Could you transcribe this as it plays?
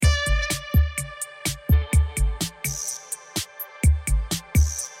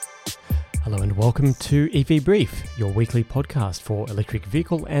Hello and welcome to EV Brief, your weekly podcast for electric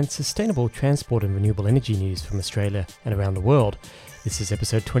vehicle and sustainable transport and renewable energy news from Australia and around the world. This is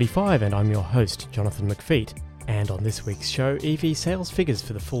episode 25 and I'm your host, Jonathan McFeet. And on this week's show, EV sales figures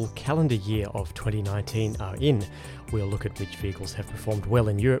for the full calendar year of 2019 are in. We'll look at which vehicles have performed well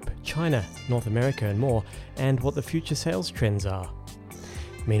in Europe, China, North America and more, and what the future sales trends are.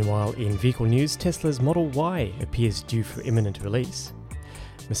 Meanwhile, in vehicle news, Tesla's Model Y appears due for imminent release.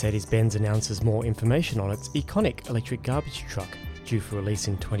 Mercedes-Benz announces more information on its Econiq electric garbage truck, due for release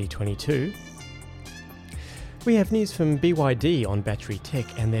in 2022. We have news from BYD on battery tech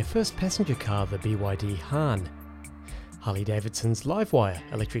and their first passenger car, the BYD Han. Harley-Davidson's Livewire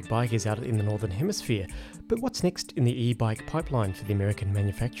electric bike is out in the Northern Hemisphere, but what's next in the e-bike pipeline for the American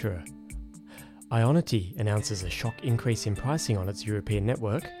manufacturer? Ionity announces a shock increase in pricing on its European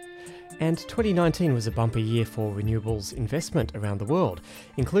network. And 2019 was a bumper year for renewables investment around the world,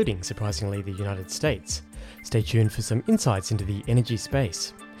 including, surprisingly, the United States. Stay tuned for some insights into the energy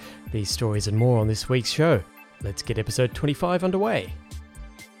space. These stories and more on this week's show. Let's get episode 25 underway.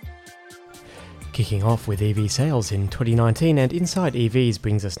 Kicking off with EV sales in 2019, and Inside EVs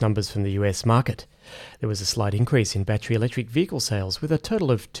brings us numbers from the US market. There was a slight increase in battery electric vehicle sales, with a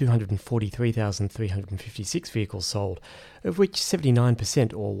total of 243,356 vehicles sold, of which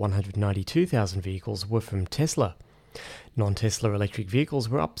 79% or 192,000 vehicles were from Tesla. Non-Tesla electric vehicles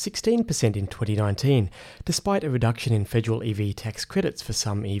were up 16% in 2019, despite a reduction in federal EV tax credits for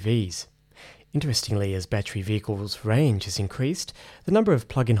some EVs. Interestingly, as battery vehicles' range has increased, the number of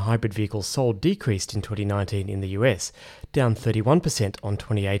plug-in hybrid vehicles sold decreased in 2019 in the US, down 31% on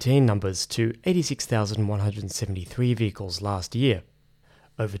 2018 numbers to 86,173 vehicles last year.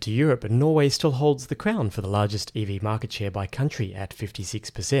 Over to Europe, and Norway still holds the crown for the largest EV market share by country at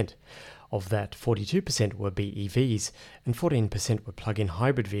 56%. Of that, 42% were BEVs and 14% were plug-in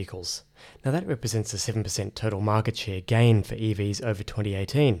hybrid vehicles. Now that represents a 7% total market share gain for EVs over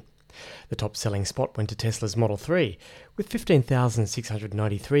 2018. The top-selling spot went to Tesla's Model 3, with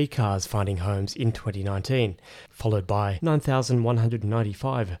 15,693 cars finding homes in 2019, followed by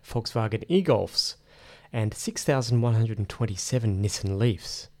 9,195 Volkswagen e-Golfs and 6,127 Nissan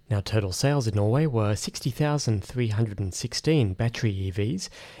Leafs. Now, total sales in Norway were 60,316 battery EVs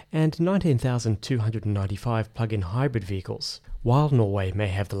and 19,295 plug-in hybrid vehicles. While Norway may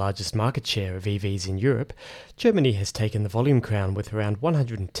have the largest market share of EVs in Europe, Germany has taken the volume crown with around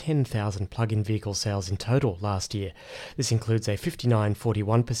 110,000 plug-in vehicle sales in total last year. This includes a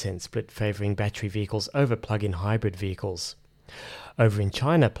 59-41% split favouring battery vehicles over plug-in hybrid vehicles. Over in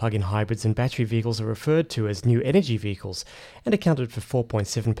China, plug-in hybrids and battery vehicles are referred to as new energy vehicles and accounted for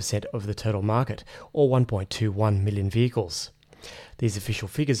 4.7% of the total market, or 1.21 million vehicles. These official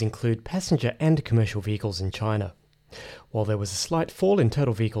figures include passenger and commercial vehicles in China. While there was a slight fall in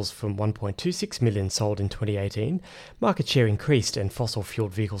total vehicles from 1.26 million sold in 2018, market share increased and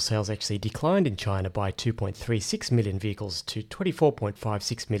fossil-fueled vehicle sales actually declined in China by 2.36 million vehicles to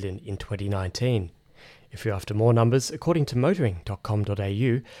 24.56 million in 2019. If you're after more numbers, according to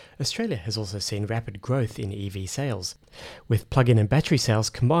motoring.com.au, Australia has also seen rapid growth in EV sales, with plug-in and battery sales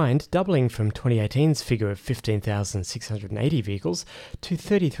combined doubling from 2018's figure of 15,680 vehicles to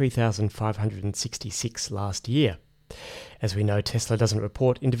 33,566 last year. As we know, Tesla doesn't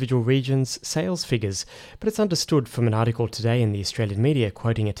report individual regions' sales figures, but it's understood from an article today in the Australian media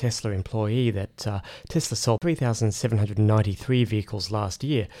quoting a Tesla employee that Tesla sold 3,793 vehicles last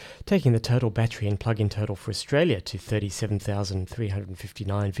year, taking the total battery and plug-in total for Australia to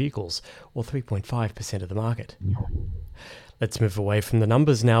 37,359 vehicles, or 3.5% of the market. Let's move away from the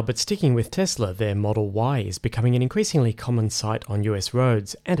numbers now, but sticking with Tesla, their Model Y is becoming an increasingly common sight on US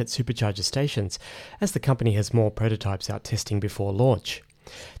roads and at supercharger stations, as the company has more prototypes out testing before launch.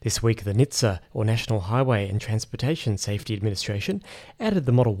 This week, the NHTSA, or National Highway and Transportation Safety Administration, added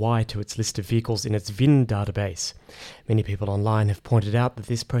the Model Y to its list of vehicles in its VIN database. Many people online have pointed out that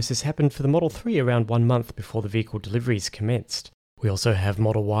this process happened for the Model 3 around 1 month before the vehicle deliveries commenced. We also have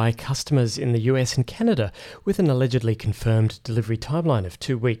Model Y customers in the US and Canada, with an allegedly confirmed delivery timeline of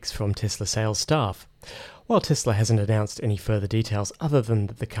 2 weeks from Tesla sales staff. While Tesla hasn't announced any further details other than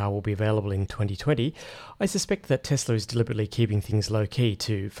that the car will be available in 2020, I suspect that Tesla is deliberately keeping things low-key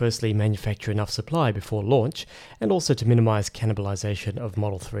to firstly manufacture enough supply before launch and also to minimise cannibalisation of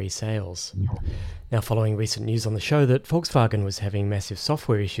Model 3 sales. Now, following recent news on the show that Volkswagen was having massive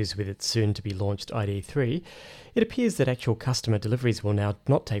software issues with its soon-to-be-launched ID.3, it appears that actual customer deliveries will now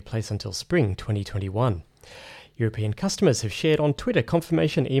not take place until spring 2021. European customers have shared on Twitter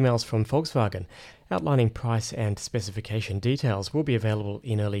confirmation emails from Volkswagen, outlining price and specification details will be available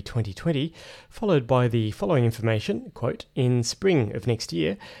in early 2020, followed by the following information, quote, "In spring of next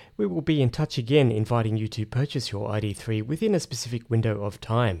year, we will be in touch again inviting you to purchase your ID3 within a specific window of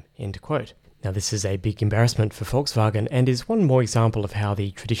time," end quote. Now, this is a big embarrassment for Volkswagen and is one more example of how the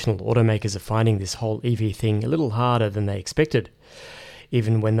traditional automakers are finding this whole EV thing a little harder than they expected.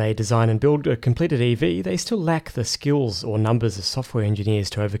 Even when they design and build a completed EV, they still lack the skills or numbers of software engineers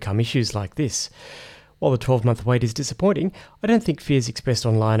to overcome issues like this. While the 12-month wait is disappointing, I don't think fears expressed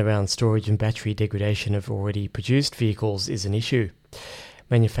online around storage and battery degradation of already produced vehicles is an issue.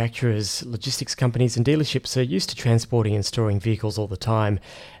 Manufacturers, logistics companies and dealerships are used to transporting and storing vehicles all the time,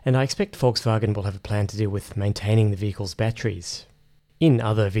 and I expect Volkswagen will have a plan to deal with maintaining the vehicle's batteries. In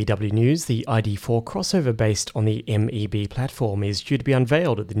other VW news, the ID4 crossover based on the MEB platform is due to be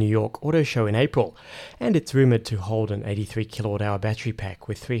unveiled at the New York Auto Show in April, and it's rumoured to hold an 83 kWh battery pack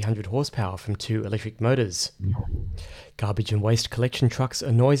with 300 horsepower from 2 electric motors. Garbage and waste collection trucks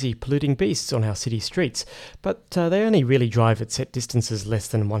are noisy, polluting beasts on our city streets, but they only really drive at set distances less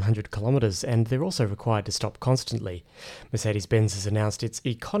than 100 kilometres, and they're also required to stop constantly. Mercedes-Benz has announced its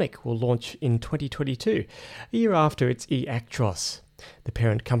Econiq will launch in 2022, a year after its e-Actros. The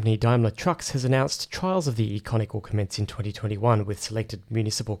parent company Daimler Trucks has announced trials of the Econiq will commence in 2021 with selected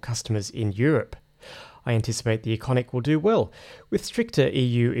municipal customers in Europe. I anticipate the Econiq will do well. With stricter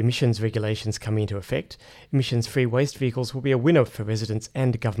EU emissions regulations coming into effect, emissions-free waste vehicles will be a winner for residents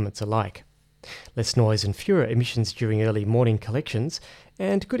and governments alike. Less noise and fewer emissions during early morning collections,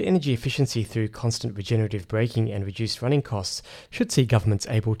 and good energy efficiency through constant regenerative braking and reduced running costs should see governments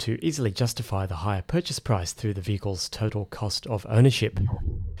able to easily justify the higher purchase price through the vehicle's total cost of ownership.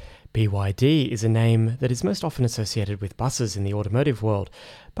 BYD is a name that is most often associated with buses in the automotive world,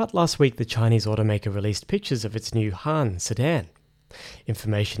 but last week the Chinese automaker released pictures of its new Han sedan.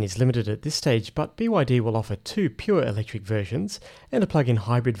 Information is limited at this stage, but BYD will offer 2 pure electric versions and a plug-in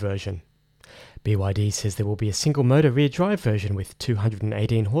hybrid version. BYD says there will be a single-motor rear-drive version with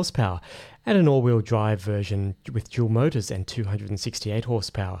 218 horsepower and an all-wheel drive version with dual motors and 268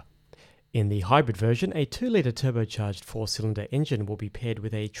 horsepower. In the hybrid version, a 2-litre turbocharged 4-cylinder engine will be paired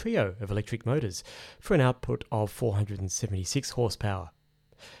with a trio of electric motors for an output of 476 horsepower.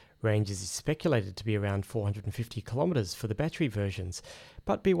 Range is speculated to be around 450 kilometres for the battery versions,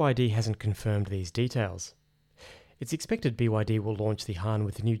 but BYD hasn't confirmed these details. It's expected BYD will launch the Han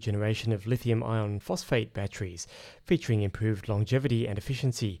with a new generation of lithium iron phosphate batteries, featuring improved longevity and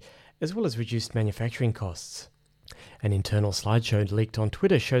efficiency, as well as reduced manufacturing costs. An internal slideshow leaked on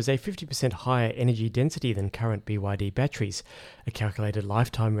Twitter shows a 50% higher energy density than current BYD batteries, a calculated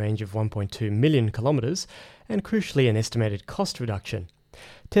lifetime range of 1.2 million kilometres, and crucially an estimated cost reduction.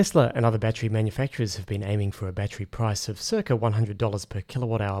 Tesla and other battery manufacturers have been aiming for a battery price of circa $100 per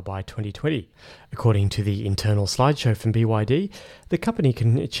kilowatt-hour by 2020. According to the internal slideshow from BYD, the company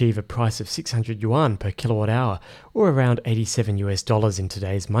can achieve a price of 600 yuan per kilowatt-hour, or around $87 in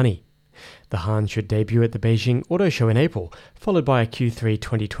today's money. The Han should debut at the Beijing Auto Show in April, followed by a Q3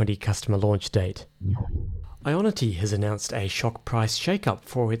 2020 customer launch date. Ionity has announced a shock price shake-up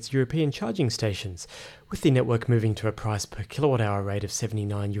for its European charging stations, with the network moving to a price per kilowatt-hour rate of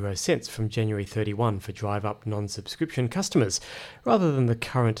 79 euro cents from January 31 for drive-up non-subscription customers, rather than the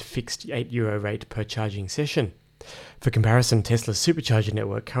current fixed €8 rate per charging session. For comparison, Tesla's supercharger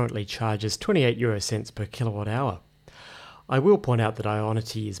network currently charges 28 euro cents per kilowatt-hour. I will point out that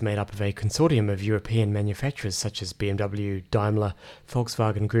Ionity is made up of a consortium of European manufacturers such as BMW, Daimler,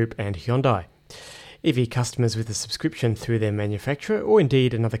 Volkswagen Group and Hyundai. EV customers with a subscription through their manufacturer, or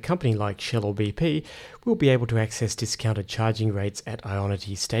indeed another company like Shell or BP, will be able to access discounted charging rates at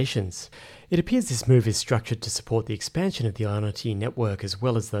Ionity stations. It appears this move is structured to support the expansion of the Ionity network as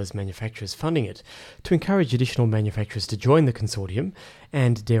well as those manufacturers funding it, to encourage additional manufacturers to join the consortium,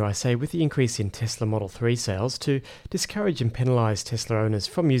 and, dare I say, with the increase in Tesla Model 3 sales, to discourage and penalise Tesla owners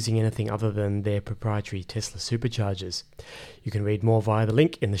from using anything other than their proprietary Tesla superchargers. You can read more via the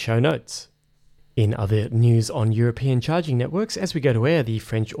link in the show notes. In other news on European charging networks, as we go to air, the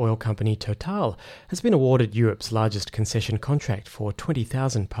French oil company Total has been awarded Europe's largest concession contract for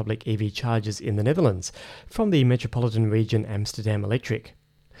 20,000 public EV chargers in the Netherlands from the metropolitan region Amsterdam Electric.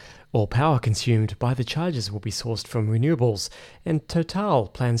 All power consumed by the chargers will be sourced from renewables, and Total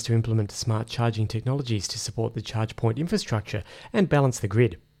plans to implement smart charging technologies to support the charge point infrastructure and balance the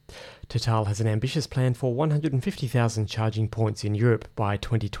grid. Total has an ambitious plan for 150,000 charging points in Europe by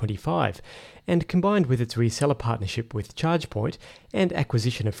 2025, and combined with its reseller partnership with ChargePoint and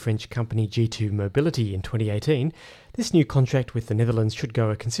acquisition of French company G2 Mobility in 2018, this new contract with the Netherlands should go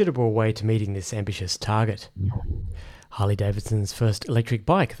a considerable way to meeting this ambitious target. Harley-Davidson's first electric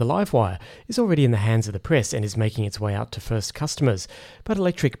bike, the Livewire, is already in the hands of the press and is making its way out to first customers. But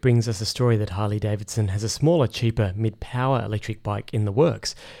Electric brings us a story that Harley-Davidson has a smaller, cheaper, mid-power electric bike in the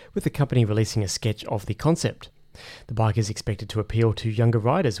works, with the company releasing a sketch of the concept. The bike is expected to appeal to younger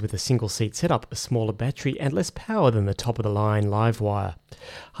riders with a single-seat setup, a smaller battery and less power than the top-of-the-line Livewire.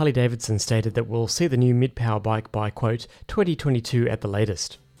 Harley-Davidson stated that we'll see the new mid-power bike by, quote, 2022 at the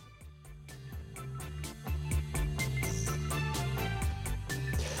latest.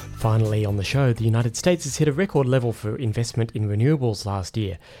 Finally on the show, the United States has hit a record level for investment in renewables last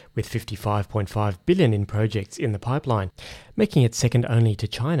year, with $55.5 billion in projects in the pipeline, making it second only to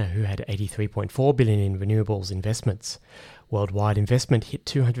China, who had $83.4 billion in renewables investments. Worldwide investment hit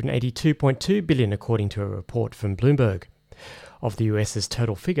 $282.2 billion according to a report from Bloomberg. Of the US's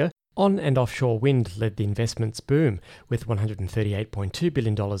total figure, on- and offshore wind led the investments boom, with $138.2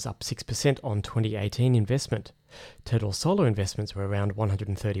 billion, up 6% on 2018 investment. Total solar investments were around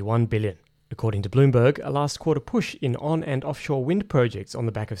 $131 billion. According to Bloomberg, a last quarter push in on- and offshore wind projects on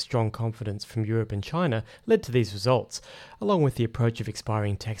the back of strong confidence from Europe and China led to these results, along with the approach of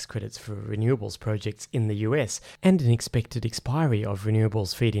expiring tax credits for renewables projects in the US and an expected expiry of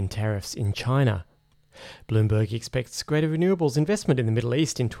renewables feed-in tariffs in China. Bloomberg expects greater renewables investment in the Middle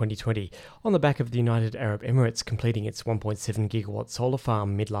East in 2020, on the back of the United Arab Emirates completing its 1.7 gigawatt solar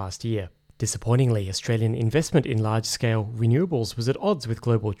farm mid-last year. Disappointingly, Australian investment in large-scale renewables was at odds with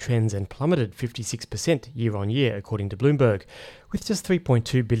global trends and plummeted 56% year-on-year, according to Bloomberg, with just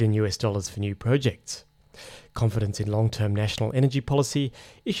 $3.2 billion for new projects. Confidence in long-term national energy policy,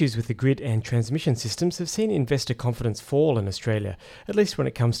 issues with the grid and transmission systems have seen investor confidence fall in Australia, at least when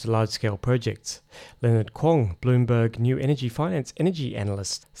it comes to large-scale projects. Leonard Kwong, Bloomberg New Energy Finance energy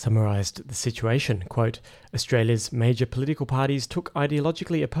analyst, summarised the situation, quote, Australia's major political parties took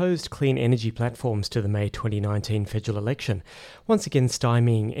ideologically opposed clean energy platforms to the May 2019 federal election, once again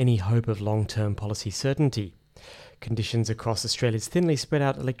stymieing any hope of long-term policy certainty. Conditions across Australia's thinly spread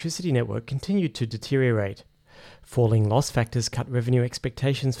out electricity network continued to deteriorate. Falling loss factors cut revenue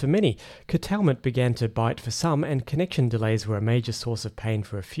expectations for many, curtailment began to bite for some, and connection delays were a major source of pain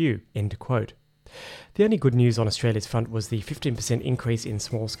for a few, end quote. The only good news on Australia's front was the 15% increase in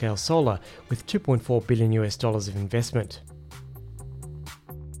small-scale solar, with $2.4 billion of investment.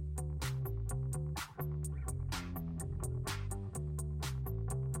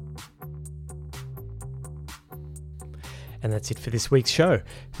 And that's it for this week's show.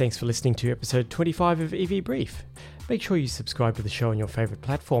 Thanks for listening to episode 25 of EV Brief. Make sure you subscribe to the show on your favourite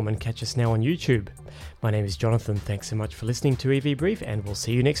platform and catch us now on YouTube. My name is Jonathan. Thanks so much for listening to EV Brief, and we'll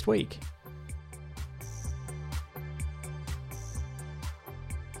see you next week.